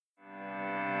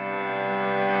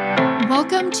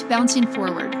Welcome to Bouncing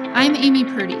Forward. I'm Amy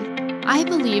Purdy. I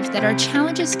believe that our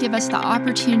challenges give us the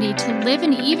opportunity to live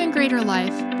an even greater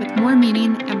life with more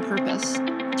meaning and purpose.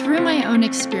 Through my own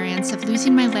experience of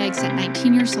losing my legs at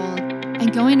 19 years old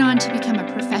and going on to become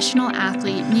a professional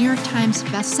athlete, New York Times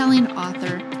bestselling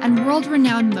author, and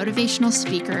world-renowned motivational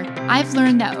speaker, I've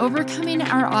learned that overcoming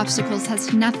our obstacles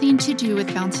has nothing to do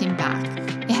with bouncing back.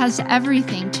 It has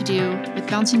everything to do with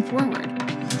bouncing forward.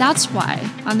 That's why,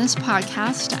 on this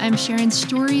podcast, I'm sharing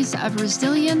stories of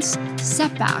resilience,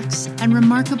 setbacks, and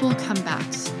remarkable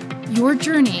comebacks. Your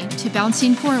journey to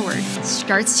bouncing forward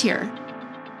starts here.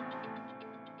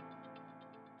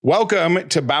 Welcome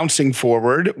to Bouncing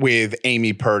Forward with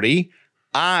Amy Purdy.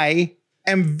 I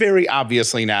am very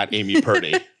obviously not Amy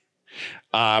Purdy.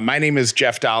 My name is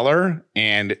Jeff Dollar,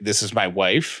 and this is my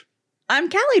wife. I'm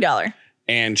Callie Dollar.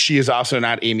 And she is also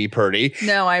not Amy Purdy.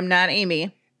 No, I'm not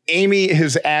Amy. Amy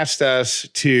has asked us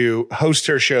to host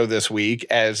her show this week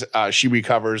as she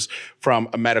recovers from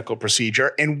a medical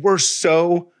procedure. And we're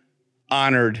so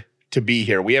honored to be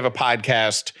here. We have a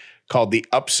podcast called The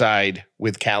Upside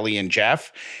with Callie and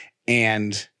Jeff.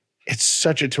 And it's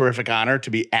such a terrific honor to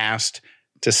be asked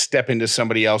to step into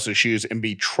somebody else's shoes and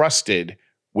be trusted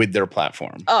with their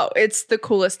platform. Oh, it's the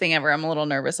coolest thing ever. I'm a little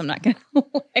nervous. I'm not going to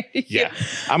lie to you. Yeah,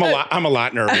 I'm a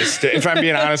lot nervous. If I'm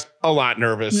being honest, a lot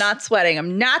nervous. Not sweating.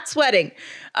 I'm not sweating.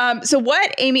 So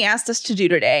what Amy asked us to do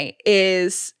today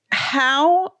is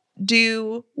how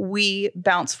do we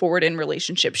bounce forward in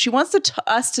relationships? She wants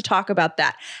us to talk about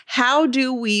that. How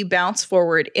do we bounce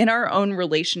forward in our own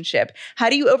relationship? How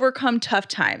do you overcome tough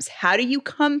times? How do you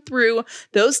come through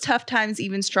those tough times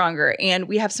even stronger? And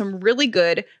we have some really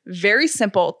good, very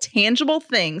simple, tangible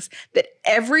things that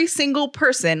every single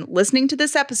person listening to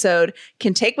this episode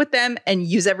can take with them and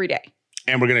use every day.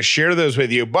 And we're going to share those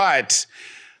with you, but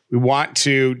we want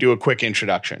to do a quick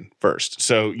introduction first,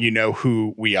 so you know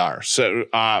who we are. So,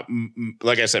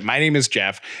 like I said, my name is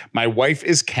Jeff. My wife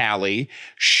is Callie.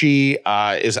 She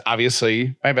is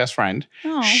obviously my best friend.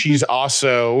 Oh. She's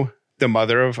also the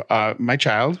mother of my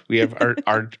child. We have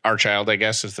our child, I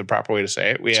guess is the proper way to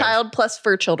say it. We Child plus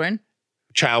fur children.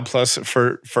 Child plus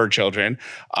fur children.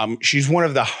 She's one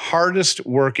of the hardest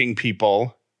working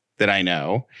people that I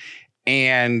know,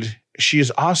 and she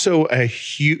is also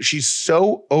she's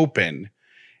so open.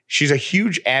 She's a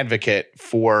huge advocate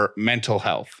for mental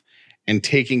health and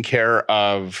taking care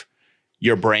of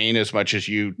your brain as much as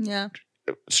you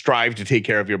strive to take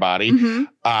care of your body.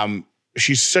 Mm-hmm.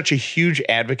 She's such a huge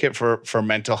advocate for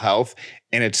mental health.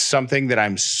 And it's something that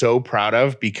I'm so proud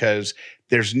of because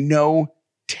there's no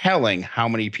telling how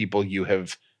many people you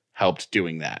have helped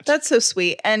doing that. That's so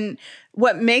sweet. And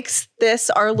what makes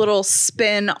this our little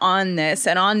spin on this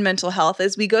and on mental health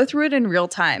is we go through it in real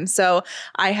time. So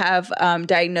I have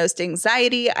diagnosed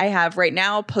anxiety. I have right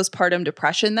now postpartum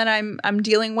depression that I'm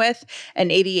dealing with, and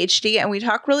ADHD. And we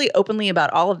talk really openly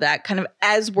about all of that kind of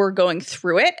as we're going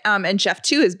through it. And Jeff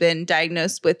too has been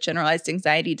diagnosed with generalized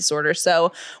anxiety disorder.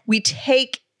 So we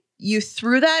take you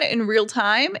through that in real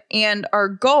time. And our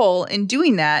goal in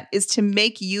doing that is to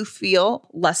make you feel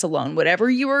less alone. Whatever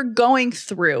you are going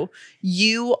through,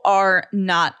 you are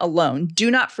not alone. Do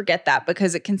not forget that,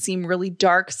 because it can seem really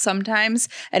dark sometimes.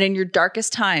 And in your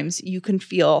darkest times, you can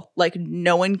feel like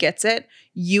no one gets it.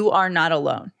 You are not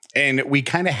alone. And we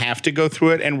kind of have to go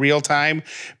through it in real time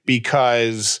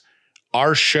because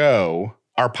our show,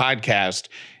 our podcast,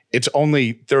 it's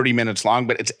only 30 minutes long,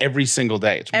 but it's every single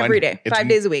day. It's every day, 5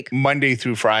 days a week. Monday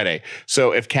through Friday.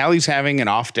 So if Callie's having an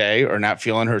off day or not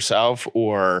feeling herself,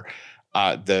 or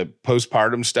the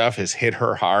postpartum stuff has hit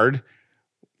her hard,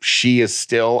 she is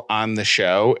still on the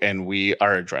show and we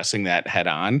are addressing that head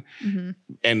on. Mm-hmm.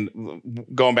 And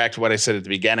going back to what I said at the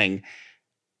beginning,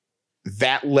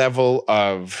 that level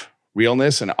of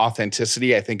realness and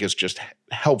authenticity, I think, is just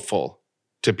helpful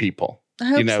to people. I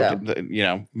hope so.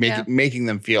 Making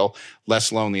them feel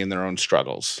less lonely in their own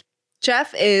struggles.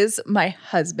 Jeff is my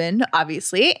husband,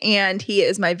 obviously, and he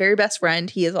is my very best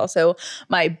friend. He is also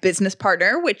my business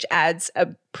partner, which adds a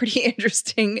pretty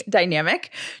interesting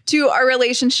dynamic to our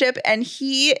relationship. And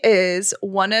he is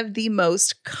one of the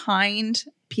most kind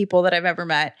people that I've ever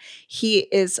met. He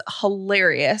is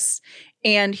hilarious.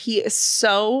 And he is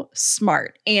so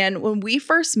smart. And when we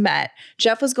first met,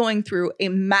 Jeff was going through a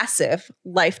massive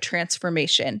life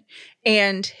transformation.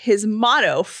 And his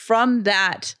motto from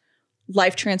that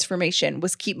life transformation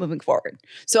was keep moving forward.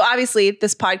 So obviously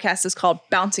this podcast is called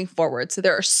Bouncing Forward. So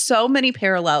there are so many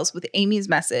parallels with Amy's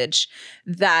message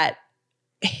that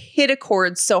hit a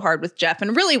chord so hard with Jeff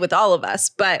and really with all of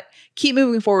us. But keep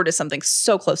moving forward is something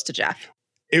so close to Jeff.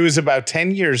 It was about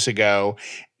 10 years ago.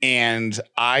 And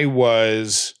I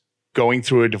was going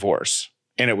through a divorce,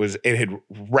 and it had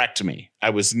wrecked me. I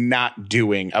was not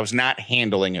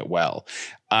handling it well.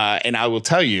 And I will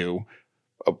tell you,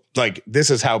 like, this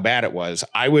is how bad it was.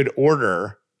 I would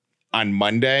order on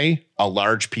Monday a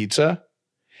large pizza,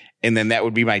 and then that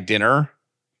would be my dinner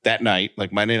that night,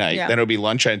 like Monday night. Yeah. Then it would be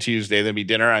lunch on Tuesday. Then it'd be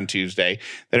dinner on Tuesday.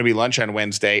 Then it'd be lunch on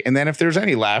Wednesday. And then if there's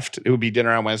any left, it would be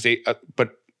dinner on Wednesday.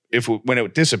 But when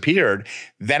it disappeared,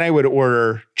 then I would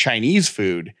order Chinese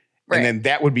food. Right. And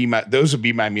then those would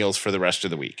be my meals for the rest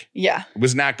of the week. Yeah. It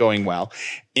was not going well.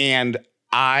 And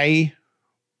I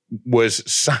was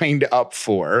signed up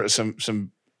for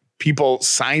some people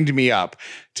signed me up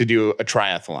to do a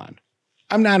triathlon.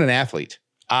 I'm not an athlete.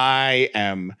 I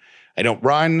don't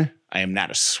run. I am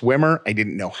not a swimmer. I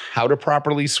didn't know how to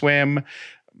properly swim.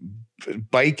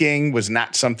 Biking was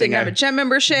not something. Didn't have a gym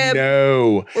membership.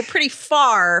 No. We're pretty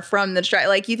far from the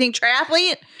like, you think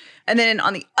triathlete? And then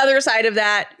on the other side of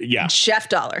that, Jeff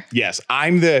Dollar. Yes.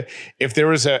 If there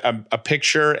was a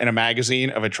picture in a magazine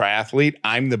of a triathlete,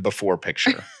 I'm the before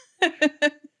picture.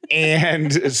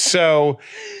 And so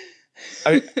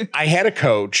I had a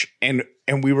coach, and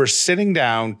we were sitting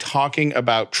down talking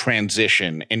about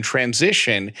transition. And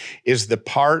transition is the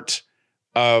part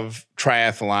of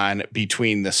triathlon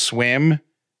between the swim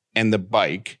and the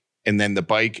bike, and then the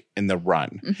bike and the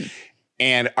run. Mm-hmm.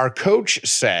 And our coach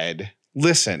said,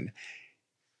 listen,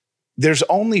 there's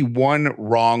only one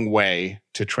wrong way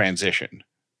to transition.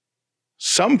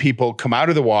 Some people come out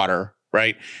of the water,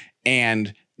 right?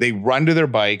 And they run to their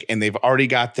bike, and they've already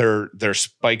got their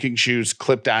spiking shoes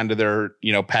clipped onto their,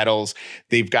 pedals.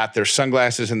 They've got their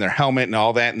sunglasses and their helmet and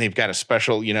all that. And they've got a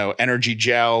special, energy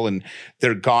gel, and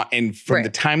they're gone. And from the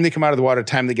time they come out of the water,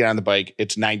 time they get on the bike,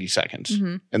 it's 90 seconds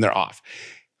and they're off.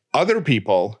 Other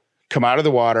people come out of the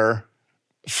water,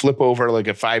 flip over like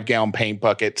a 5-gallon paint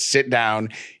bucket, sit down,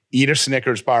 eat a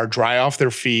Snickers bar, dry off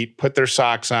their feet, put their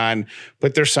socks on,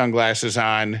 put their sunglasses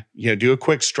on, do a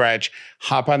quick stretch,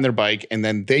 hop on their bike, and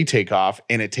then they take off,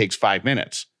 and it takes 5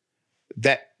 minutes.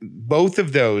 That both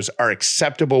of those are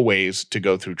acceptable ways to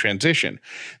go through transition.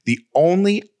 The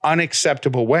only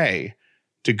unacceptable way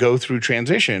to go through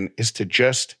transition is to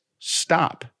just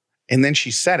stop. And then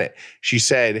she said it. She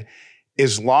said,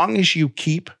 as long as you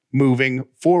keep moving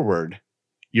forward,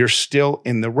 you're still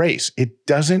in the race. It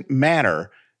doesn't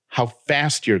matter how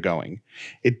fast you're going.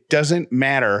 It doesn't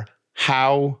matter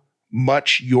how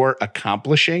much you're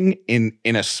accomplishing in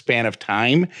a span of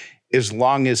time, as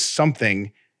long as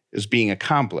something is being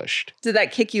accomplished. Did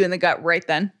that kick you in the gut right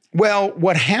then? Well,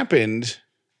 what happened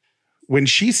when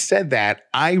she said that,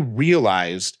 I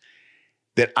realized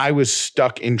that I was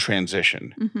stuck in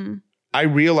transition. Mm-hmm. I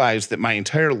realized that my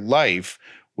entire life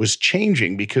was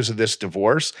changing because of this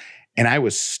divorce, and I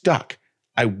was stuck.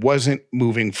 I wasn't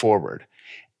moving forward.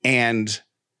 And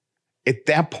at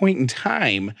that point in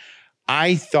time,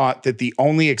 I thought that the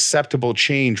only acceptable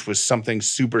change was something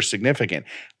super significant.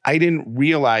 I didn't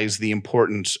realize the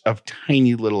importance of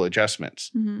tiny little adjustments.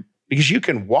 Mm-hmm. Because you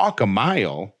can walk a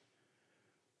mile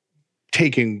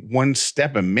taking one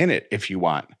step a minute if you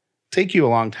want. Take you a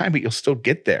long time, but you'll still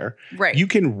get there. Right. You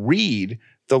can read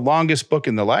the longest book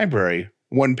in the library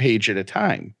one page at a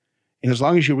time. And as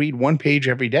long as you read one page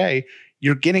every day,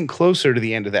 you're getting closer to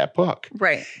the end of that book.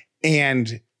 Right.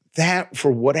 And that,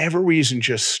 for whatever reason,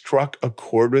 just struck a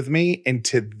chord with me. And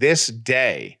to this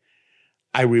day,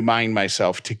 I remind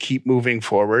myself to keep moving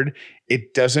forward.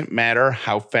 It doesn't matter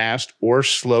how fast or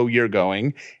slow you're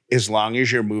going. As long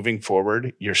as you're moving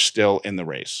forward, you're still in the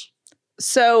race.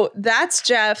 So that's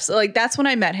Jeff's, that's when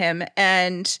I met him.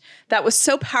 And that was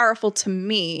so powerful to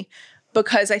me,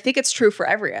 because I think it's true for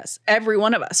every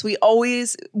one of us. We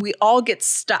all get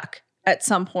stuck at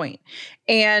some point.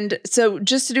 And so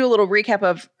just to do a little recap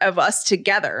of us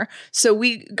together. So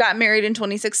we got married in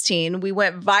 2016. We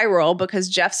went viral because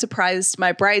Jeff surprised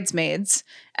my bridesmaids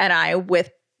and I with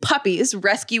puppies,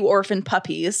 rescue orphan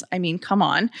puppies. I mean, come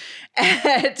on.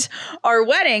 At our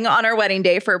wedding, on our wedding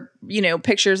day for,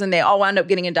 pictures, and they all wound up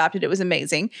getting adopted. It was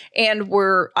amazing. And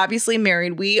we're obviously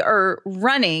married. We are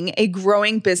running a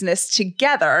growing business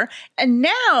together. And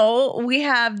now we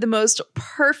have the most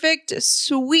perfect,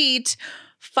 sweet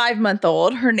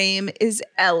 5-month-old. Her name is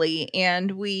Ellie.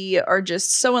 And we are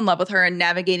just so in love with her and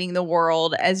navigating the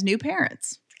world as new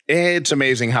parents. It's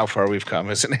amazing how far we've come,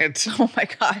 isn't it? Oh my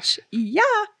gosh. Yeah.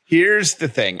 Here's the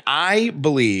thing. I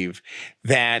believe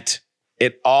that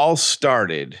it all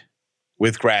started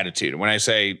with gratitude. When I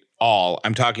say all,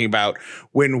 I'm talking about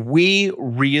when we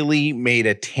really made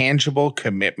a tangible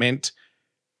commitment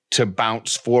to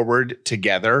bounce forward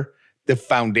together. The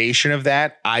foundation of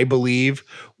that, I believe,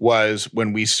 was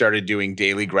when we started doing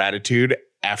daily gratitude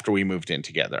after we moved in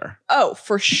together. Oh,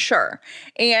 for sure.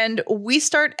 And we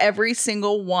start every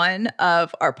single one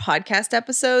of our podcast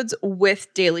episodes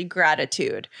with daily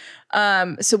gratitude.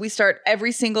 So we start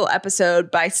every single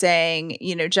episode by saying,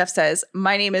 Jeff says,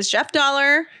 "My name is Jeff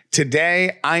Dollar.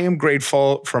 Today, I am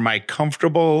grateful for my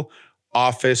comfortable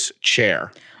office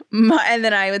chair." And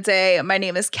then I would say, "My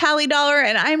name is Callie Dollar,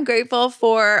 and I'm grateful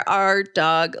for our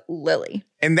dog, Lily."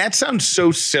 And that sounds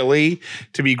so silly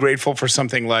to be grateful for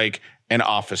something like an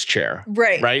office chair.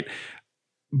 Right. Right.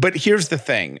 But here's the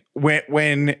thing.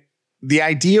 When the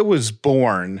idea was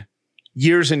born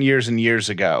years and years and years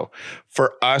ago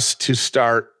for us to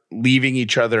start leaving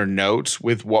each other notes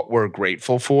with what we're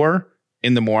grateful for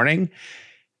in the morning,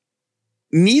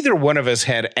 neither one of us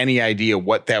had any idea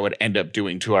what that would end up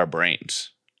doing to our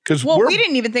brains. Because we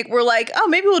didn't even think, we're like, oh,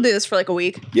 maybe we'll do this for like a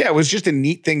week. Yeah, it was just a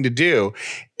neat thing to do.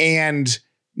 And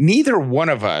neither one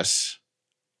of us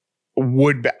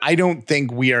I don't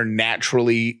think we are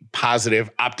naturally positive,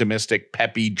 optimistic,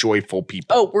 peppy, joyful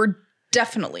people. Oh, we're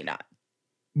definitely not.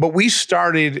 But we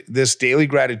started this daily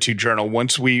gratitude journal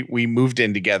once we moved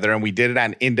in together, and we did it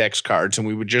on index cards, and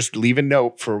we would just leave a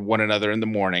note for one another in the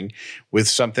morning with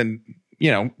something,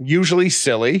 usually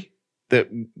silly that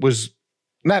was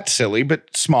not silly,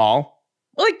 but small.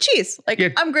 Like cheese. Yeah.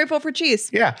 I'm grateful for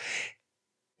cheese. Yeah.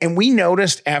 And we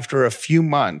noticed after a few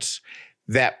months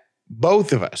that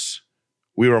both of us,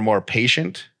 we were more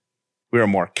patient, we were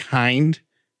more kind,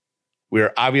 we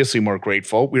were obviously more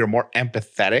grateful, we were more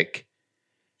empathetic,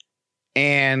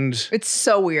 and it's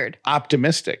so weird.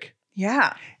 Optimistic.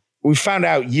 Yeah. We found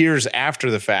out years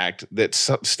after the fact that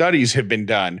studies have been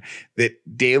done that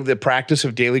the practice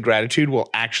of daily gratitude will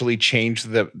actually change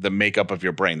the makeup of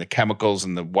your brain. The chemicals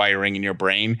and the wiring in your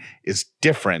brain is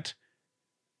different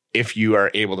if you are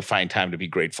able to find time to be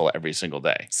grateful every single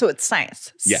day. So it's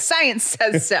science. Yeah. Science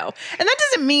says so. And that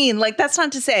doesn't mean, that's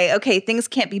not to say, okay, things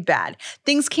can't be bad.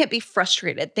 Things can't be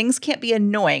frustrated. Things can't be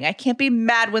annoying. I can't be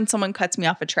mad when someone cuts me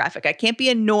off of traffic. I can't be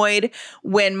annoyed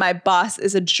when my boss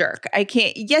is a jerk. I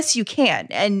can't. Yes, you can.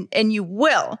 And you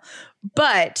will.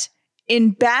 But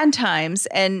in bad times,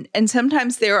 and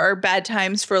sometimes there are bad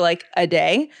times for like a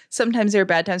day. Sometimes there are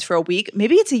bad times for a week.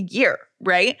 Maybe it's a year,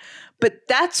 right? But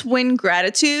that's when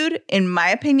gratitude, in my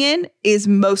opinion, is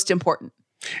most important.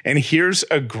 And here's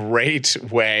a great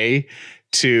way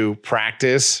to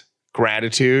practice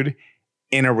gratitude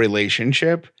in a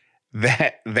relationship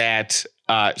that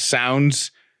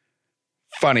sounds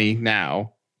funny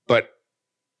now, but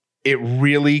it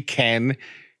really can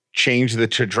change the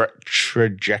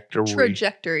trajectory.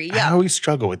 Trajectory, yeah. I always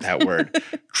struggle with that word.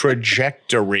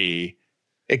 Trajectory.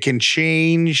 It can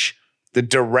change the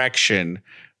direction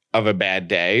of a bad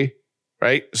day,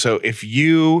 right? So if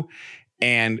you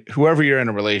and whoever you're in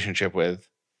a relationship with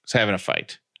is having a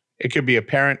fight, it could be a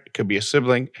parent, it could be a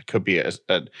sibling, it could be a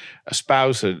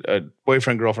spouse, a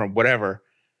boyfriend, girlfriend, whatever.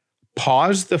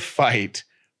 Pause the fight,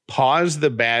 pause the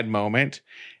bad moment,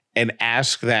 and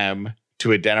ask them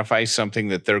to identify something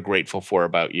that they're grateful for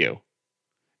about you.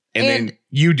 And then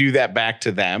you do that back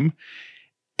to them.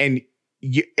 And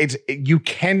you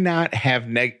cannot have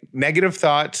negative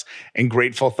thoughts and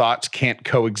grateful thoughts can't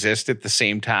coexist at the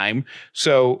same time.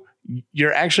 So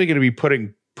you're actually going to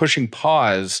be pushing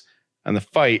pause on the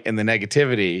fight and the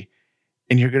negativity,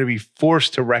 and you're going to be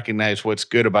forced to recognize what's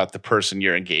good about the person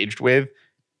you're engaged with.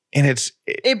 And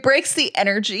it breaks the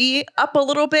energy up a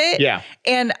little bit. Yeah.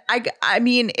 And I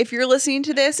mean, if you're listening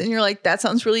to this and you're like, that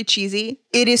sounds really cheesy,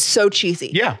 it is so cheesy.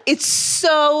 Yeah. It's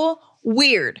so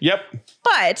weird. Yep.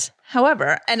 But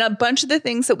however, and a bunch of the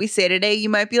things that we say today, you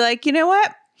might be like, you know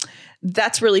what?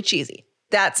 That's really cheesy.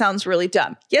 That sounds really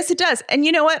dumb. Yes, it does. And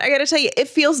you know what? I got to tell you, it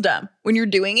feels dumb when you're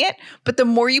doing it. But the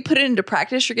more you put it into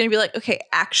practice, you're going to be like, okay,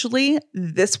 actually,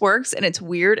 this works and it's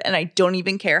weird. And I don't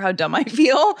even care how dumb I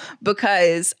feel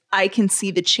because I can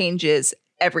see the changes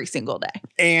every single day.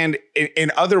 And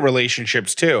in other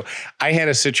relationships too, I had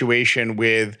a situation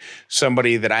with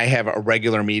somebody that I have a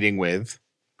regular meeting with.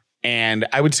 And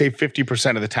I would say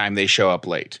 50% of the time they show up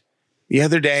late. The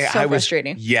other day,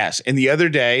 frustrating. Yes. And the other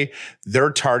day,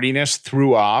 their tardiness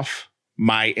threw off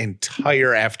my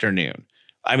entire afternoon.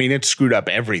 I mean, it screwed up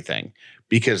everything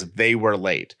because they were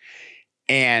late.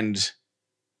 And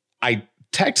I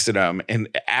texted them,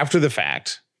 and after the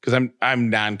fact, because I'm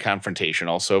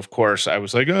non-confrontational. So of course I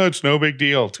was like, oh, it's no big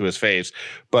deal to his face.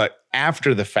 But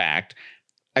after the fact,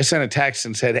 I sent a text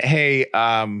and said, hey,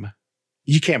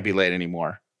 you can't be late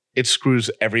anymore. It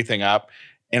screws everything up.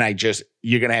 And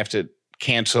you're going to have to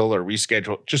cancel or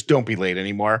reschedule. Just don't be late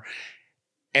anymore.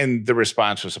 And the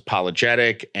response was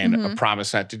apologetic and a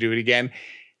promise not to do it again.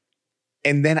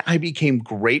 And then I became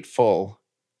grateful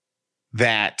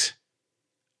that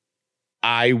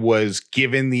I was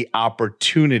given the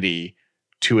opportunity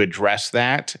to address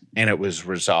that, and it was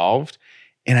resolved.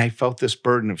 And I felt this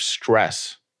burden of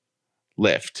stress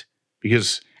lift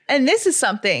because. And this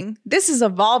is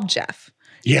evolved, Jeff.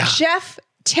 Yeah. Jeff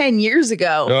 10 years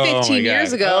ago, 15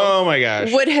 years ago,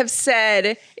 would have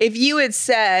said, if you had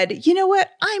said, you know what,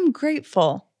 I'm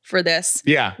grateful for this.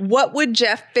 Yeah. What would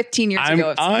Jeff 15 years ago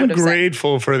have I'm said?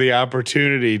 grateful for the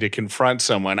opportunity to confront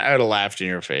someone. I would have laughed in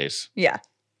your face. Yeah.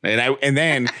 And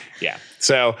then yeah.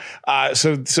 So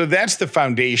that's the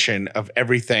foundation of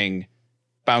everything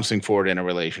bouncing forward in a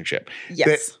relationship.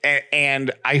 Yes.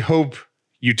 And I hope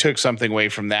you took something away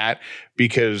from that,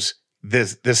 because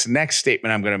this next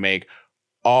statement I'm going to make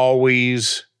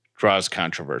always draws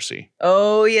controversy.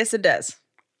 Oh, yes, it does.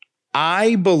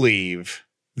 I believe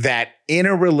that in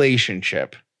a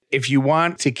relationship, if you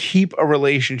want to keep a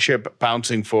relationship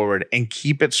bouncing forward and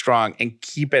keep it strong and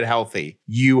keep it healthy,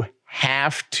 you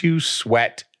have to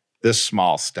sweat the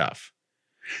small stuff.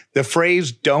 The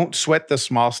phrase "don't sweat the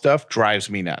small stuff" drives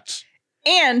me nuts.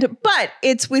 But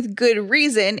it's with good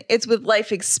reason. It's with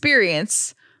life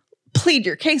experience. Plead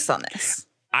your case on this.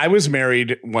 I was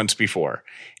married once before,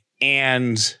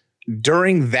 and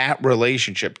during that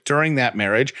relationship, during that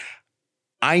marriage,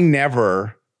 I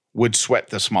never would sweat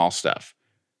the small stuff.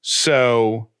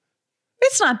 So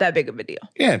it's not that big of a deal.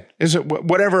 Yeah, is it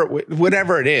whatever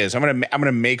it is? I'm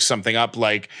gonna make something up,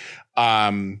 like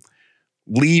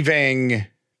leaving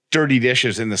dirty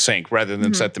dishes in the sink rather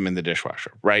than set them in the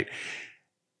dishwasher, right?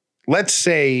 Let's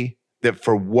say that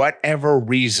for whatever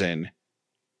reason,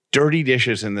 dirty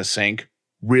dishes in the sink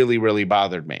really, really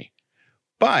bothered me.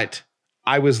 But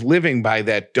I was living by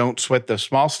that "don't sweat the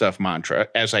small stuff" mantra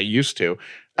as I used to.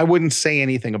 I wouldn't say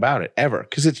anything about it ever,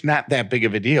 because it's not that big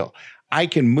of a deal. I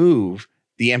can move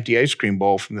the empty ice cream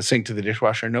bowl from the sink to the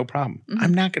dishwasher, no problem. Mm-hmm.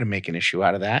 I'm not going to make an issue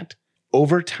out of that.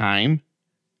 Over time,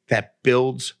 that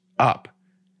builds up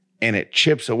and it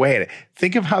chips away at it.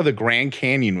 Think of how the Grand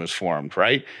Canyon was formed,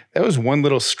 right? That was one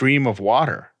little stream of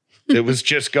water that was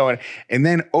just going. And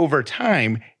then over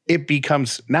time, it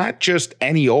becomes not just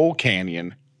any old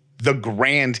canyon, the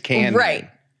Grand Canyon. Right.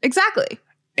 Exactly.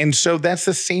 And so that's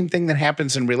the same thing that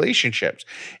happens in relationships.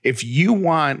 If you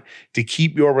want to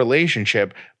keep your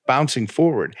relationship bouncing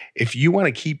forward, if you want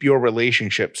to keep your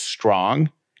relationship strong,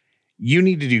 you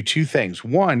need to do two things.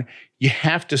 One, you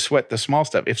have to sweat the small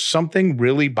stuff. If something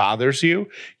really bothers you,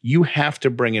 you have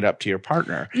to bring it up to your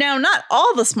partner. Now, not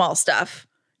all the small stuff,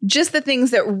 just the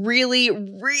things that really,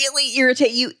 really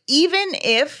irritate you, even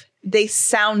if they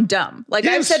sound dumb. Like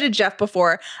I've said to Jeff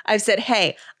before, I've said,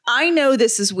 hey, I know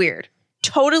this is weird.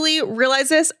 Totally realize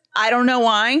this. I don't know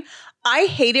why. I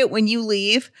hate it when you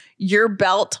leave your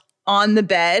belt on the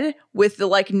bed with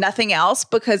the nothing else,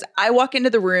 because I walk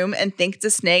into the room and think it's a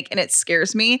snake and it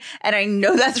scares me. And I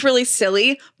know that's really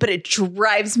silly, but it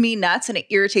drives me nuts and it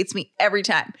irritates me every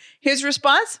time. His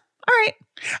response, all right.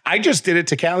 I just did it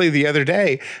to Callie the other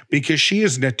day because she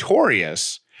is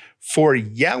notorious for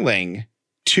yelling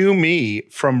to me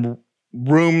from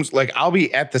rooms. Like I'll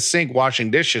be at the sink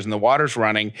washing dishes and the water's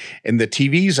running and the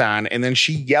TV's on, and then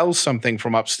she yells something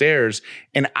from upstairs,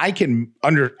 and I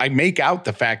make out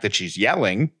the fact that she's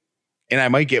yelling, and I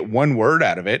might get one word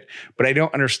out of it, but I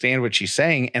don't understand what she's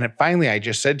saying. And finally I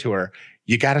just said to her,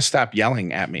 you got to stop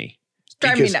yelling at me.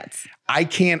 Drive me nuts. I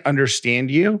can't understand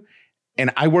you.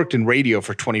 And I worked in radio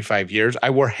for 25 years. I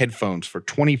wore headphones for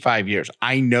 25 years.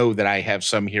 I know that I have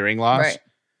some hearing loss. Right.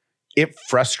 It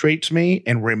frustrates me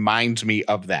and reminds me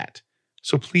of that.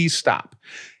 So please stop.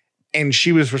 And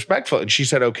she was respectful and she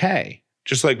said, okay,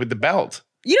 just like with the belt.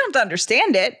 You don't have to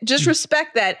understand it. Just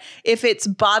respect that if it's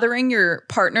bothering your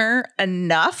partner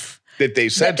enough that they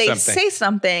say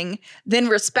something, then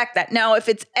respect that. Now, if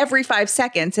it's every 5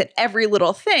 seconds and every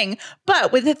little thing,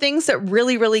 but with the things that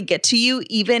really, really get to you,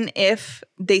 even if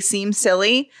they seem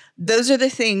silly, those are the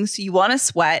things you want to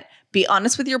sweat. Be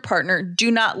honest with your partner.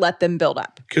 Do not let them build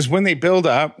up. Because when they build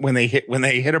up, when they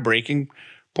hit a breaking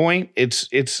point, it's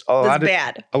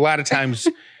bad. A lot of times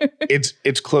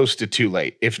it's close to too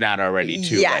late, if not already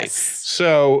too late.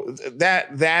 So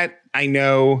that I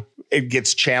know it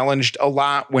gets challenged a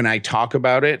lot when I talk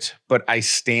about it, but I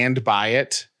stand by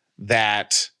it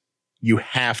that you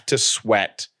have to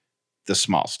sweat the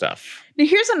small stuff. Now,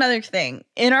 here's another thing.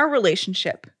 In our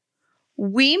relationship,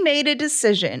 we made a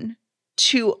decision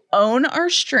to own our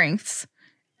strengths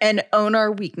and own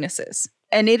our weaknesses.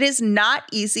 And it is not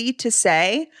easy to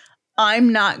say,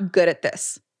 I'm not good at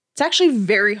this. It's actually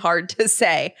very hard to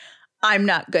say, I'm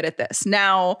not good at this.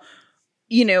 Now,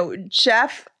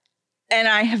 Jeff and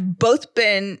I have both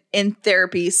been in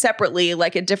therapy separately,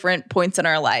 at different points in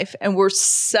our life. And we're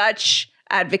such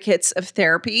advocates of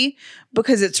therapy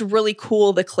because it's really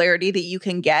cool the clarity that you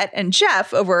can get. And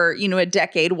Jeff, over, a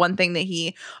decade, one thing that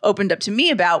he opened up to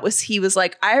me about was he was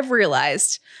like, I have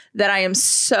realized that I am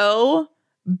so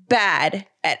bad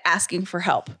at asking for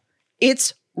help.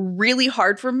 It's really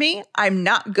hard for me. I'm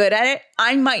not good at it.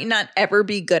 I might not ever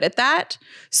be good at that.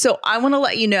 So I want to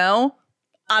let you know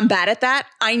I'm bad at that.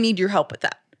 I need your help with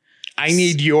that. I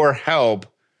need your help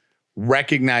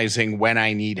recognizing when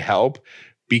I need help,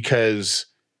 because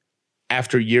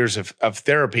after years of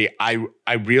therapy, I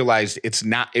realized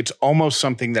it's almost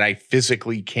something that I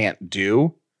physically can't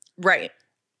do. Right.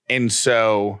 And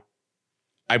so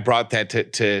I brought that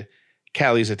to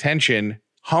Callie's attention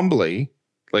humbly.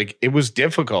 Like, it was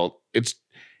difficult.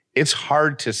 It's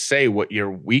hard to say what your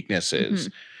weakness is.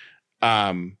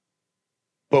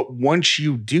 But once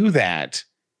you do that,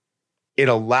 it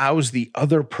allows the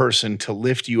other person to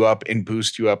lift you up and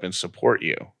boost you up and support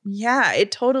you. Yeah,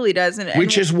 it totally does.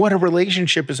 Which is what a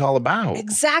relationship is all about.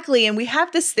 Exactly. And we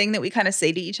have this thing that we kind of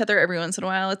say to each other every once in a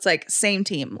while. It's like, same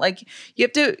team. Like,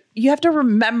 you have to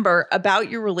remember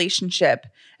about your relationship,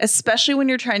 especially when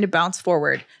you're trying to bounce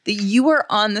forward, that you are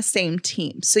on the same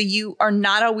team. So you are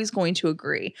not always going to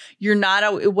agree. You're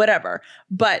not whatever,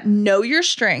 but know your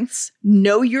strengths,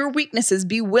 know your weaknesses,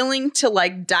 be willing to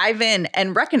like dive in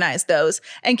and recognize those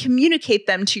and communicate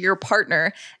them to your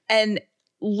partner, and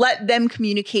let them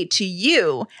communicate to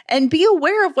you, and be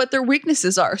aware of what their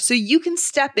weaknesses are so you can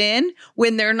step in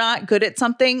when they're not good at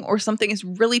something or something is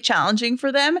really challenging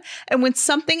for them. And when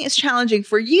something is challenging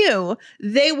for you,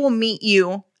 they will meet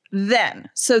you then.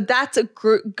 So that's a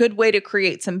good way to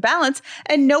create some balance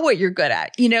and know what you're good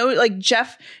at. Like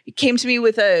Jeff came to me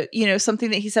with something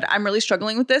that he said, I'm really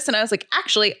struggling with this. And I was like,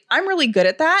 actually, I'm really good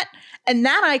at that. And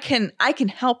that I can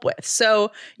help with.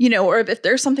 So, or if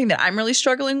there's something that I'm really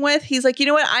struggling with, he's like, you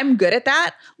know what? I'm good at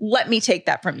that. Let me take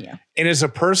that from you. And as a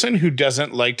person who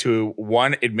doesn't like to,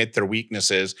 one, admit their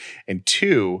weaknesses, and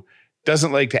two,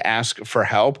 doesn't like to ask for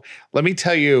help, let me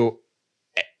tell you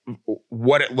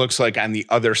what it looks like on the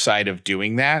other side of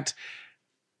doing that.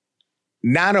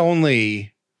 Not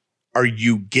only are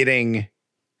you getting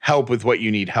help with what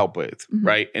you need help with,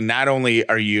 right? And not only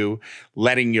are you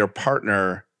letting your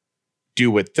partner do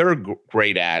what they're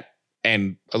great at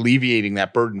and alleviating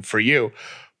that burden for you,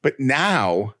 but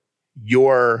now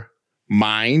your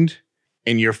mind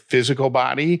and your physical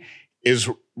body is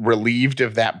relieved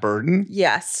of that burden.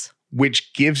 Yes.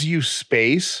 Which gives you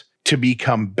space to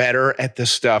become better at the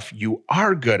stuff you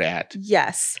are good at.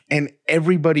 Yes. And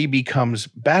everybody becomes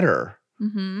better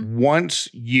once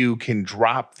you can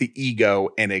drop the ego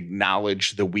and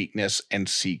acknowledge the weakness and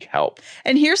seek help.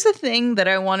 And here's the thing that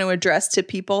I want to address to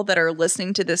people that are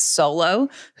listening to this solo,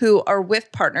 who are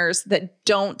with partners that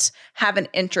don't have an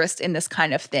interest in this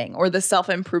kind of thing or the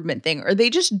self-improvement thing, or they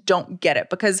just don't get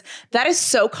it, because that is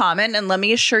so common. And let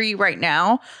me assure you right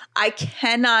now,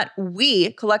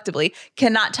 we collectively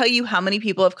cannot tell you how many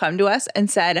people have come to us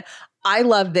and said, I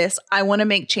love this. I want to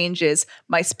make changes.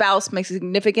 My spouse, my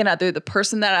significant other, the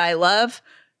person that I love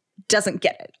doesn't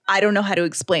get it. I don't know how to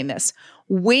explain this.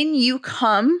 When you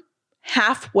come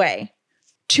halfway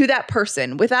to that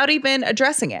person without even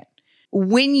addressing it,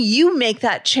 when you make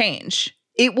that change,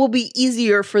 it will be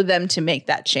easier for them to make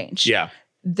that change. Yeah.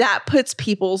 That puts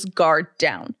people's guard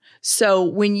down. So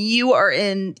when you are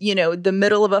in, the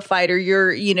middle of a fight, or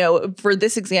you're, for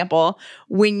this example,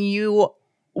 when you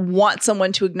want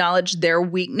someone to acknowledge their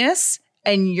weakness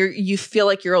and you feel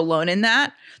like you're alone in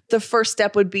that, the first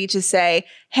step would be to say,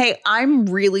 hey, I'm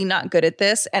really not good at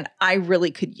this and I really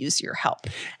could use your help.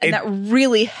 And that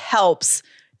really helps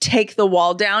take the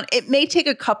wall down. It may take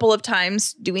a couple of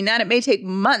times doing that. It may take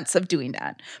months of doing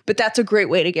that, but that's a great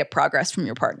way to get progress from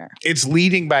your partner. It's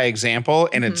leading by example,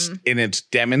 and it's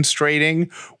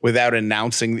demonstrating without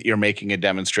announcing that you're making a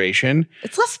demonstration.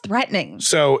 It's less threatening.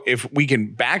 So if we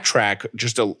can backtrack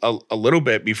just a little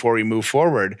bit before we move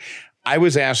forward, I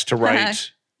was asked to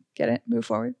write. Get it? Move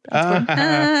forward.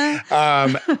 I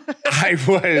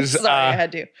was. Sorry, I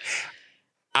had to.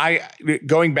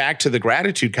 Going back to the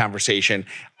gratitude conversation,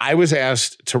 I was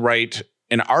asked to write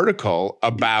an article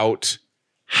about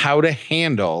how to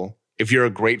handle, if you're a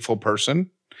grateful person,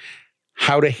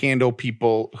 how to handle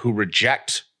people who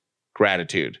reject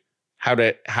gratitude, how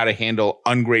to handle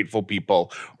ungrateful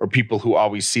people or people who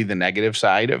always see the negative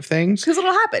side of things. Because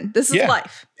it'll happen. This is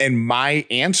life. And my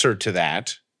answer to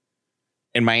that,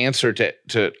 and my answer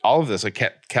to all of this, like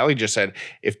Callie just said,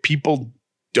 if people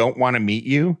don't want to meet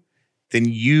you, then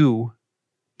you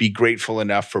be grateful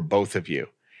enough for both of you.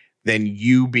 Then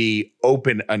you be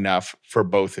open enough for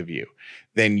both of you.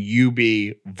 Then you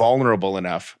be vulnerable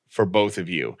enough for both of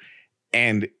you.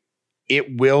 And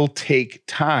it will take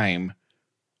time,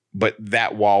 but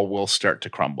that wall will start to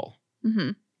crumble.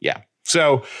 Mm-hmm. Yeah.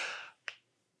 So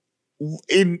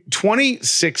in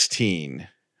 2016,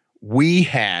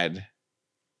 Callie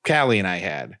and I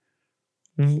had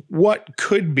what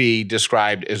could be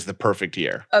described as the perfect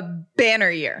year. A banner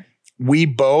year. We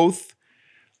both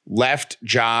left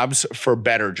jobs for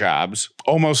better jobs,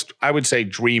 almost, I would say,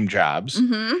 dream jobs.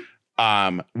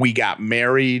 Mm-hmm. We got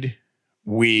married.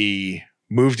 We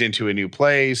moved into a new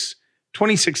place.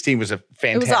 2016 was It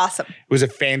was awesome. It was a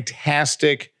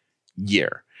fantastic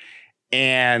year.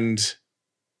 And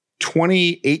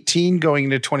 2018 going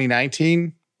into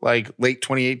 2019, like late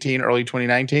 2018, early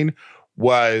 2019,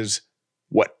 was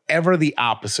whatever the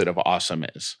opposite of awesome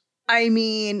is. I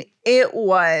mean, it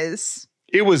was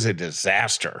a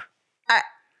disaster.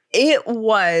 It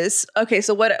was. Okay,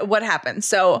 so what happened?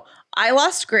 So I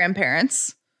lost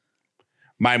grandparents.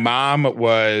 My mom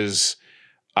was,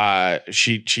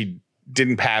 she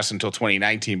didn't pass until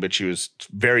 2019, but she was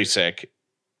very sick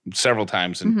several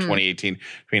times in 2018,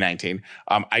 2019.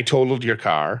 I totaled your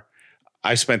car.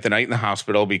 I spent the night in the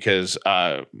hospital because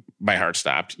my heart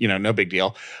stopped. No big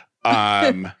deal.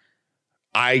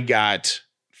 I got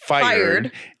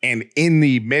fired. And in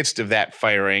the midst of that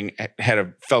firing,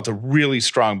 felt a really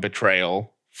strong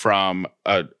betrayal from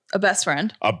a best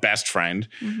friend.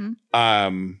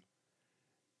 Mm-hmm.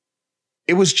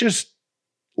 It was just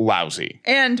lousy.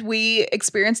 And we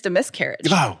experienced a miscarriage.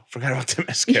 Oh, forgot about the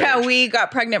miscarriage. Yeah, we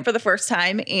got pregnant for the first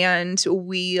time and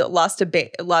we lost a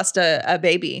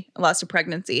baby, lost a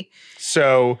pregnancy.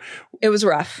 So it was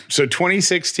rough. So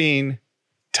 2016,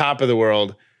 top of the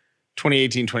world.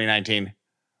 2018, 2019,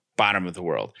 bottom of the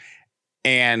world.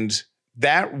 And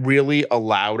that really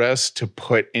allowed us to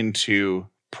put into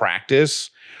practice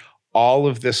all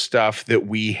of this stuff that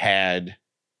we had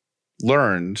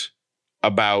learned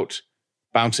about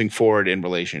bouncing forward in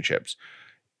relationships.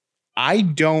 I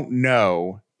don't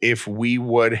know if we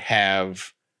would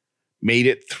have made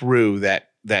it through that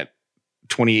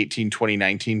 2018,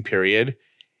 2019 period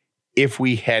if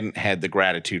we hadn't had the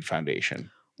Gratitude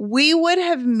Foundation. We would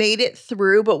have made it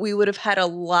through, but we would have had a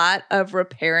lot of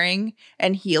repairing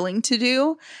and healing to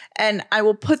do. And I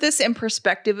will put this in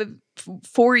perspective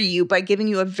for you by giving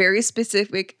you a very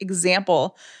specific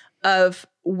example of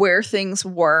where things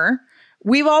were.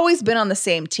 We've always been on the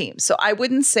same team. So I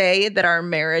wouldn't say that our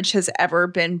marriage has ever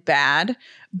been bad,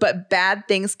 but bad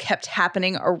things kept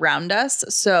happening around us.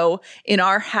 So in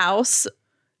our house,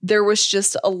 there was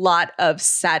just a lot of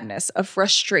sadness, of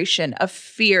frustration, of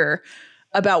fear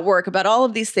about work, about all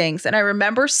of these things. And I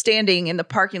remember standing in the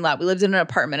parking lot. We lived in an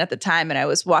apartment at the time and I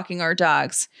was walking our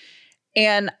dogs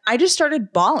and I just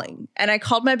started bawling and I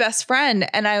called my best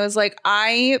friend and I was like,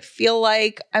 I feel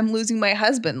like I'm losing my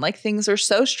husband. Like things are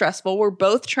so stressful. We're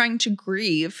both trying to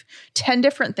grieve 10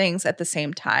 different things at the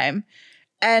same time.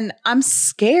 And I'm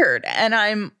scared. And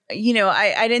I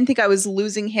didn't think I was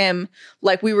losing him,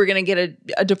 like we were going to get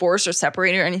a divorce or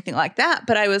separate or anything like that.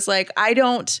 But I was like, I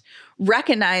don't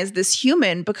recognize this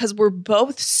human because we're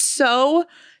both so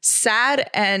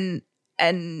sad and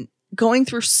going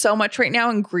through so much right now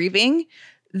and grieving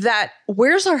that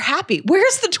where's our happy?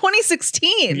 Where's the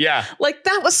 2016? Yeah. Like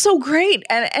that was so great.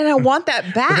 And I want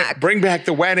that back. Bring back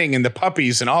the wedding and the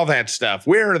puppies and all that stuff.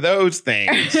 Where are those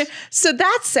things? So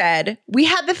that said, we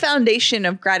had the foundation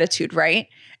of gratitude, right?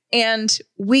 And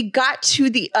we got to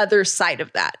the other side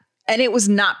of that. And it was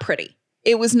not pretty.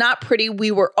 It was not pretty.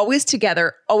 We were always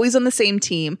together, always on the same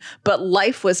team, but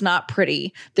life was not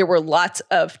pretty. There were lots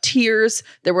of tears.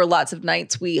 There were lots of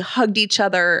nights we hugged each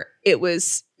other. It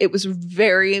was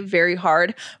very, very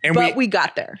hard, but we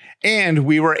got there. And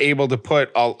we were able to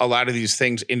put a lot of these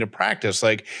things into practice.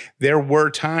 Like there were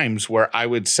times where I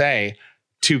would say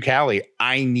to Callie,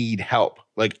 I need help.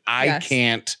 Like I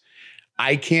can't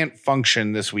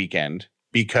function this weekend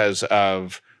because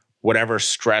of whatever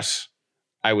stress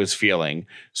I was feeling.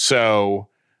 So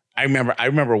I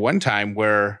remember one time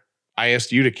where I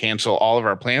asked you to cancel all of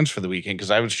our plans for the weekend because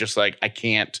I was just like, I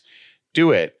can't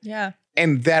do it. Yeah.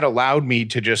 And that allowed me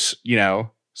to just,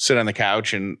 sit on the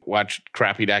couch and watch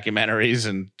crappy documentaries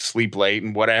and sleep late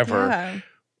and whatever,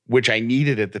 which I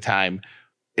needed at the time.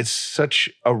 It's such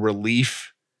a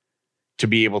relief to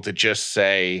be able to just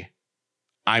say,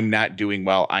 I'm not doing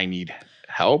well. I need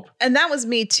help. And that was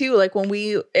me too. Like when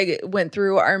we went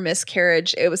through our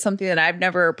miscarriage, it was something that I've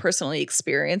never personally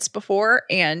experienced before.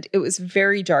 And it was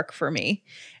very dark for me.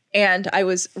 And I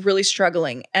was really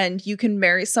struggling. And you can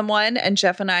marry someone, and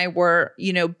Jeff and I were,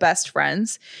 best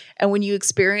friends. And when you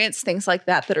experience things like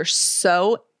that are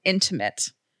so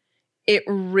intimate, it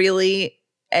really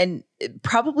And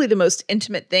probably the most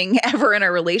intimate thing ever in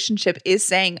our relationship is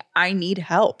saying, I need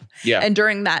help. Yeah. And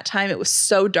during that time, it was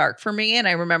so dark for me. And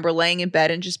I remember laying in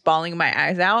bed and just bawling my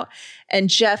eyes out. And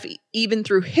Jeff, even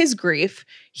through his grief,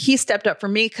 he stepped up for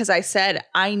me because I said,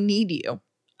 I need you.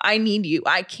 I need you.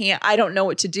 I don't know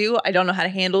what to do. I don't know how to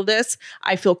handle this.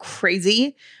 I feel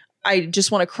crazy. I just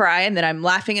want to cry, and then I'm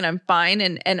laughing and I'm fine.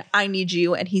 And I need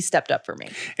you. And he stepped up for me.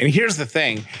 And here's the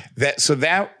thing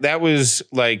that was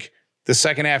like the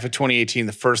second half of 2018,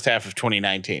 the first half of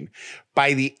 2019.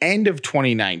 By the end of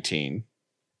 2019,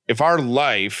 if our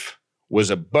life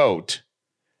was a boat,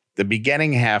 the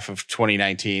beginning half of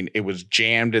 2019, it was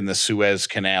jammed in the Suez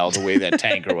Canal the way that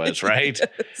tanker was, right?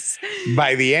 Yes.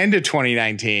 By the end of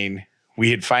 2019,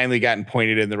 we had finally gotten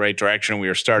pointed in the right direction. We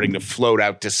were starting to float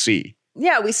out to sea.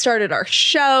 Yeah, we started our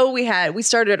show. We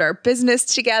started our business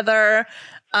together.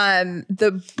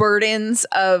 The burdens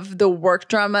of the work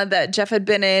drama that Jeff had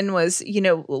been in was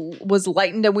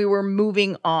lightened, and we were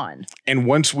moving on. And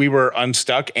once we were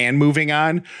unstuck and moving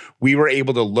on, we were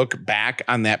able to look back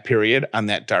on that period, on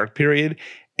that dark period,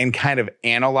 and kind of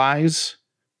analyze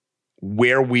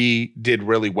where we did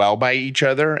really well by each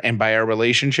other and by our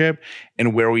relationship,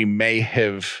 and where we may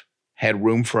have had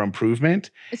room for improvement.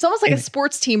 It's almost like a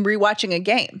sports team rewatching a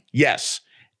game. Yes.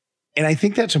 And I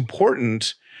think that's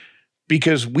important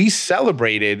because we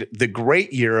celebrated the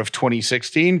great year of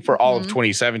 2016 for all of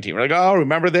 2017. We're like, oh,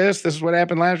 remember this? This is what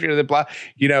happened last year. Blah.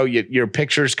 Your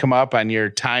pictures come up on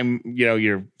your time,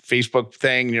 your Facebook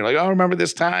thing. And you're like, oh, remember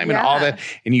this time and all that.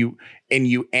 And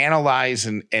you analyze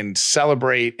and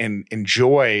celebrate and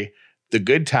enjoy the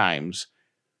good times.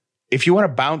 If you want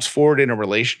to bounce forward in a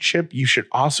relationship, you should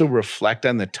also reflect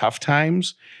on the tough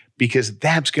times, because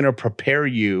that's going to prepare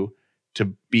you to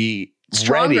be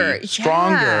stronger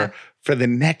for the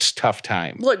next tough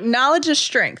time. Look, knowledge is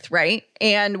strength, right?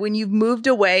 And when you've moved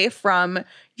away from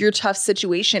your tough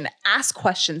situation, ask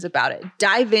questions about it,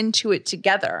 dive into it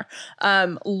together,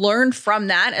 learn from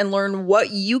that, and learn what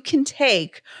you can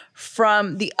take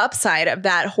from the upside of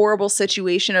that horrible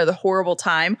situation or the horrible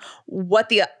time, what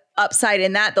the upside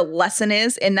in that, the lesson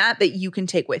is in that you can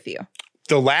take with you.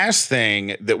 The last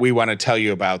thing that we want to tell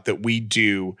you about that we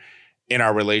do in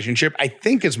our relationship, I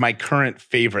think is my current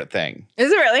favorite thing. Is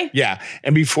it really? Yeah.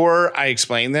 And before I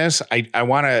explain this, I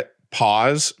want to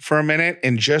pause for a minute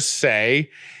and just say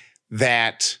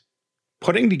that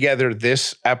putting together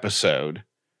this episode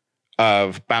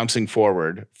of Bouncing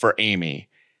Forward for Amy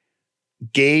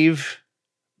gave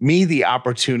me the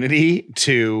opportunity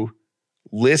to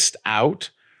list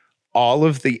out all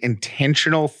of the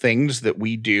intentional things that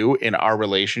we do in our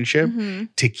relationship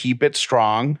to keep it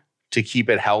strong, to keep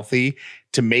it healthy,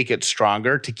 to make it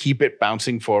stronger, to keep it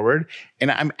bouncing forward.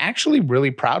 And I'm actually really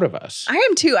proud of us. I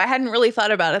am too. I hadn't really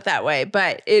thought about it that way,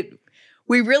 but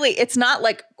it's not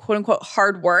like quote unquote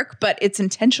hard work, but it's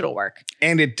intentional work.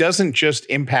 And it doesn't just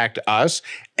impact us.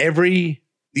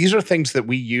 These are things that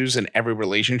we use in every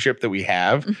relationship that we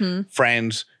have,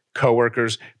 friends,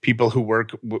 coworkers, people who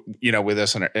work, with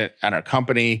us on our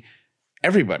company,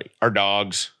 everybody, our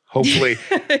dogs. Hopefully,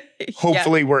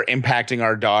 we're impacting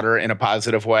our daughter in a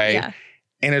positive way. Yeah.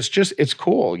 And it's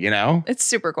cool, It's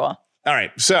super cool. All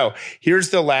right. So here's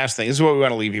the last thing. This is what we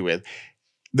want to leave you with.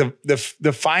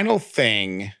 The final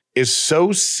thing is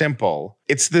so simple.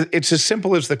 It's as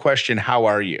simple as the question, how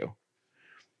are you?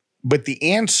 But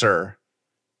the answer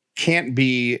can't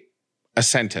be a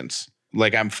sentence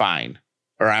like I'm fine,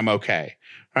 or I'm okay,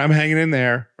 or I'm hanging in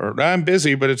there, or I'm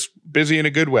busy, but it's busy in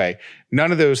a good way.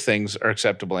 None of those things are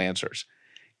acceptable answers.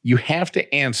 You have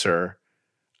to answer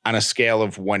on a scale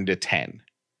of 1 to 10,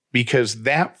 because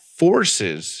that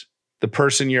forces the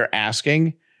person you're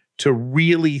asking to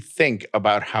really think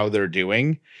about how they're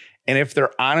doing. And if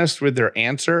they're honest with their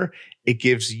answer, it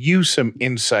gives you some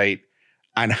insight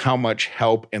on how much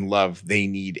help and love they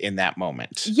need in that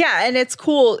moment. Yeah. And it's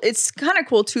cool. It's kind of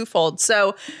cool twofold.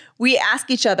 So we ask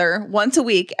each other once a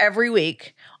week, every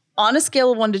week, on a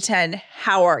scale of 1 to 10,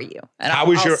 how are you? And how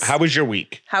was your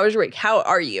week? How was your week? How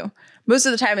are you? Most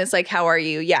of the time it's like, how are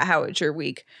you? Yeah. How was your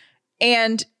week?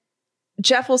 And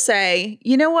Jeff will say,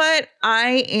 you know what?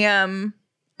 I am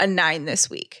a 9 this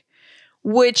week,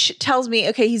 which tells me,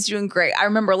 okay, he's doing great. I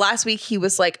remember last week he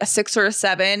was like a 6 or a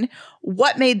 7.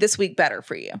 What made this week better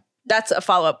for you? That's a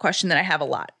follow-up question that I have a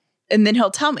lot. And then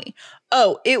he'll tell me,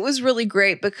 oh, it was really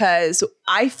great because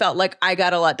I felt like I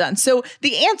got a lot done. So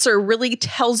the answer really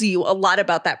tells you a lot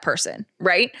about that person,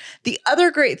 right? The other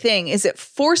great thing is it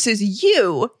forces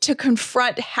you to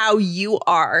confront how you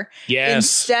are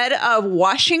instead of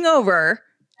washing over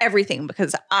everything,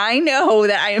 because I know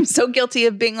that I am so guilty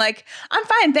of being like, I'm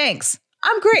fine, thanks.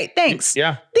 I'm great. Thanks.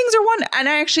 Yeah. Things are wonderful. And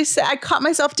I actually said, I caught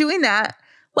myself doing that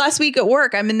last week at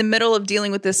work. I'm in the middle of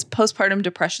dealing with this postpartum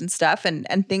depression stuff and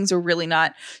things are really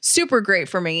not super great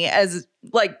for me as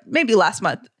like maybe last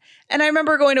month. And I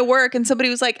remember going to work and somebody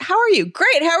was like, how are you?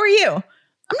 Great. How are you?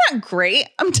 I'm not great.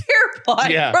 I'm terrible.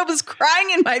 I was crying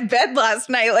in my bed last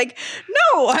night. Like,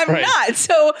 no, I'm not.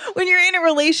 So when you're in a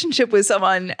relationship with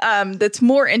someone that's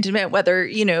more intimate, whether,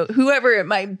 you know, whoever it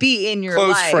might be in your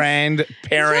life. Close friend,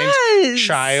 parent,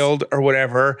 child, or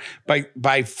whatever,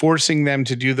 by forcing them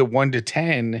to do the 1 to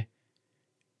 10,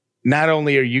 not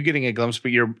only are you getting a glimpse,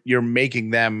 but you're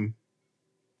making them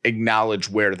acknowledge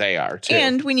where they are too.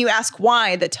 And when you ask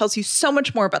why, that tells you so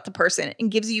much more about the person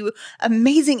and gives you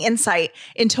amazing insight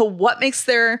into what makes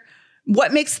them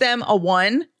a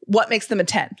 1, what makes them a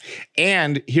 10.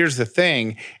 And here's the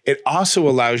thing, it also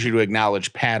allows you to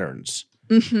acknowledge patterns.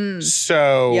 Mm-hmm.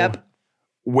 So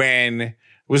when it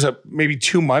was maybe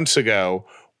 2 months ago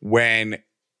when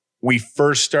we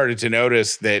first started to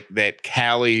notice that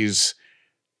Callie's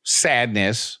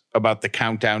sadness about the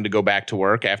countdown to go back to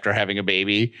work after having a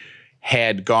baby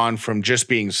had gone from just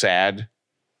being sad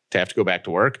to have to go back to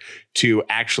work to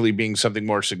actually being something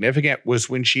more significant was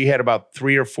when she had about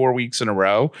 3 or 4 weeks in a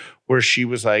row where she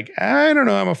was like, I don't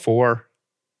know, I'm a 4.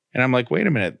 And I'm like, wait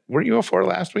a minute, weren't you a 4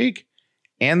 last week?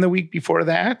 And the week before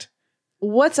that?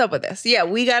 What's up with this? Yeah,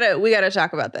 we gotta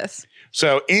talk about this.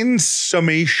 So in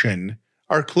summation,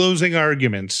 our closing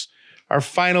arguments, our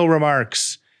final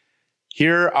remarks,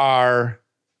 here are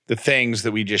the things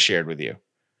that we just shared with you.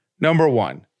 Number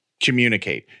 1,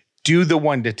 communicate. Do the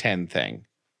 1 to 10 thing.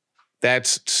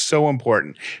 That's so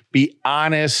important. Be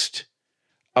honest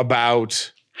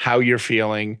about how you're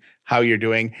feeling, how you're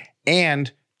doing,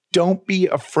 and don't be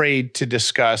afraid to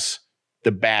discuss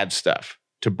the bad stuff,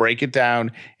 to break it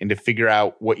down and to figure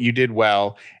out what you did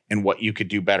well and what you could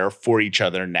do better for each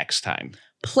other next time.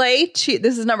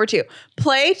 This is number 2.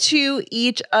 Play to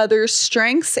each other's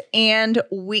strengths and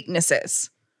weaknesses.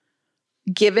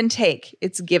 Give and take.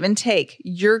 It's give and take.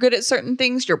 You're good at certain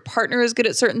things. Your partner is good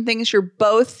at certain things. You're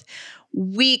both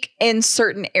weak in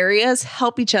certain areas.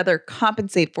 Help each other,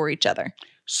 compensate for each other.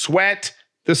 Sweat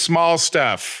the small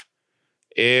stuff.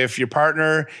 If your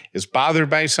partner is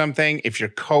bothered by something, if your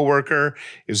coworker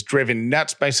is driven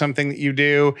nuts by something that you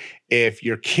do, if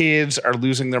your kids are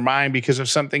losing their mind because of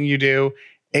something you do,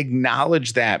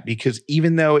 acknowledge that, because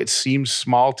even though it seems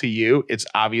small to you, it's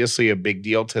obviously a big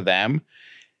deal to them.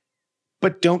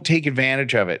 But don't take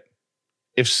advantage of it.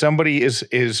 If somebody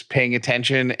is paying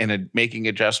attention and making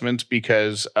adjustments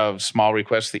because of small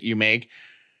requests that you make,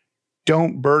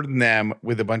 don't burden them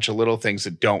with a bunch of little things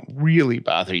that don't really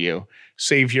bother you.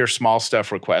 Save your small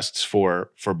stuff requests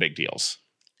for big deals.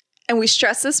 And we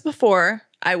stressed this before.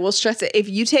 I will stress it. If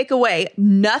you take away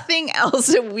nothing else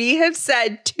that we have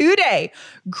said today,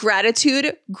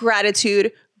 gratitude,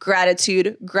 gratitude,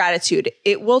 gratitude, gratitude.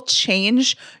 It will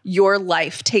change your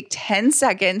life. Take 10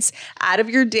 seconds out of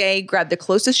your day, grab the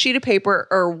closest sheet of paper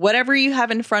or whatever you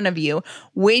have in front of you.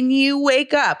 When you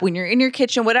wake up, when you're in your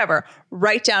kitchen, whatever,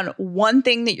 write down one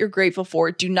thing that you're grateful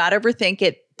for. Do not overthink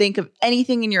it. Think of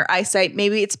anything in your eyesight.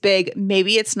 Maybe it's big,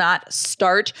 maybe it's not.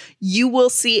 Start. You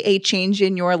will see a change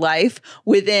in your life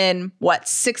within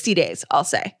 60 days, I'll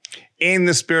say. In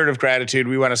the spirit of gratitude,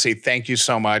 we want to say thank you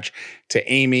so much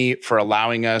to Amy for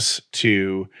allowing us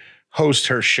to host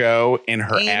her show in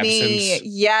her absence.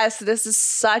 Yes, this is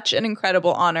such an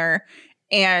incredible honor.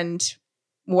 And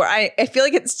I feel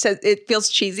like it feels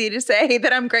cheesy to say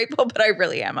that I'm grateful, but I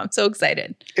really am. I'm so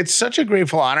excited. It's such a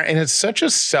grateful honor, and it's such a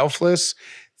selfless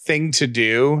thing to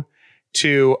do,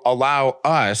 to allow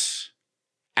us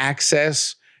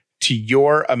access to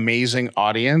your amazing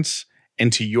audience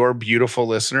and to your beautiful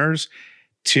listeners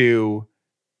to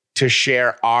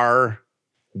share our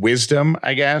wisdom,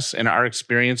 I guess, and our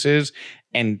experiences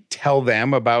and tell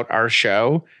them about our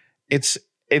show. It's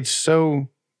so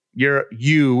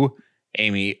you,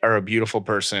 Amy, are a beautiful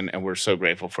person, and we're so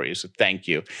grateful for you. So thank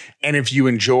you. And if you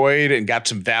enjoyed and got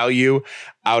some value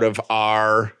out of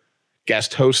our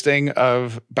guest hosting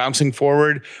of Bouncing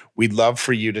Forward, we'd love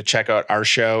for you to check out our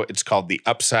show. It's called The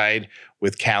Upside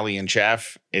with Callie and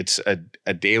Jeff. It's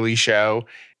a daily show,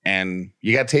 and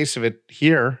you got a taste of it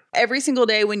here. Every single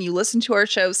day when you listen to our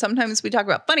show, sometimes we talk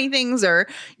about funny things or,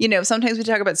 sometimes we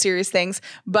talk about serious things,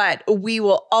 but we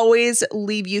will always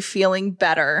leave you feeling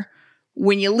better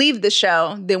when you leave the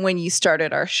show than when you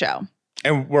started our show.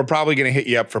 And we're probably going to hit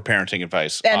you up for parenting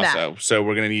advice also. So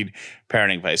we're going to need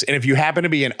parenting advice. And if you happen to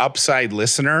be an Upside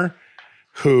listener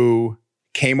who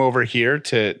came over here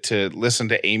to listen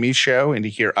to Amy's show and to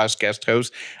hear us guest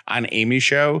host on Amy's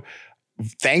show,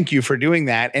 thank you for doing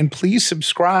that. And please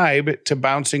subscribe to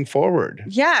Bouncing Forward.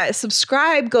 Yeah,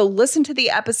 subscribe, go listen to the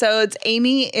episodes.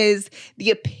 Amy is the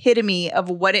epitome of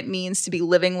what it means to be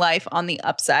living life on the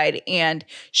upside. And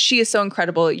she is so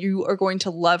incredible. You are going to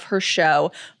love her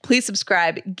show. Please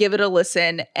subscribe, give it a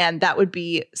listen. And that would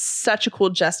be such a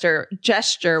cool gesture.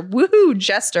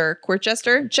 Woohoo, court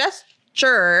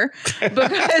jester,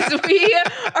 because we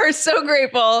are so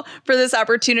grateful for this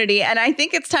opportunity. And I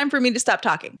think it's time for me to stop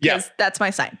talking because that's my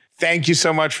sign. Thank you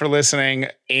so much for listening,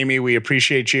 Amy. We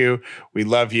appreciate you. We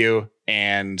love you.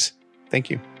 And thank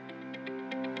you.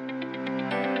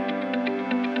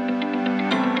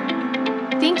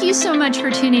 Thank you so much for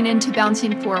tuning in to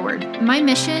Bouncing Forward. My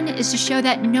mission is to show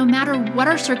that no matter what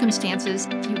our circumstances,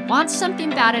 if you want something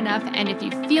bad enough and if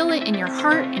you feel it in your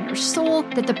heart and your soul,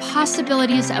 that the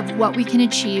possibilities of what we can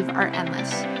achieve are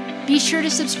endless. Be sure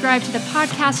to subscribe to the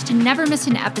podcast to never miss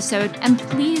an episode, and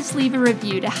please leave a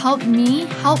review to help me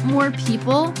help more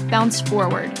people bounce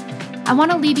forward. I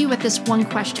want to leave you with this one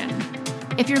question.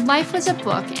 If your life was a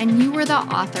book and you were the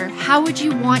author, how would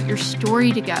you want your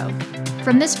story to go?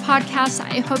 From this podcast,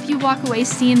 I hope you walk away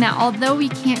seeing that although we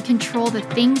can't control the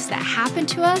things that happen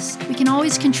to us, we can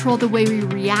always control the way we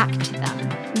react to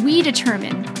them. We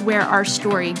determine where our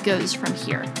story goes from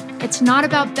here. It's not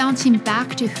about bouncing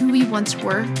back to who we once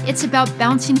were. It's about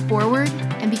bouncing forward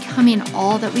and becoming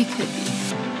all that we could be.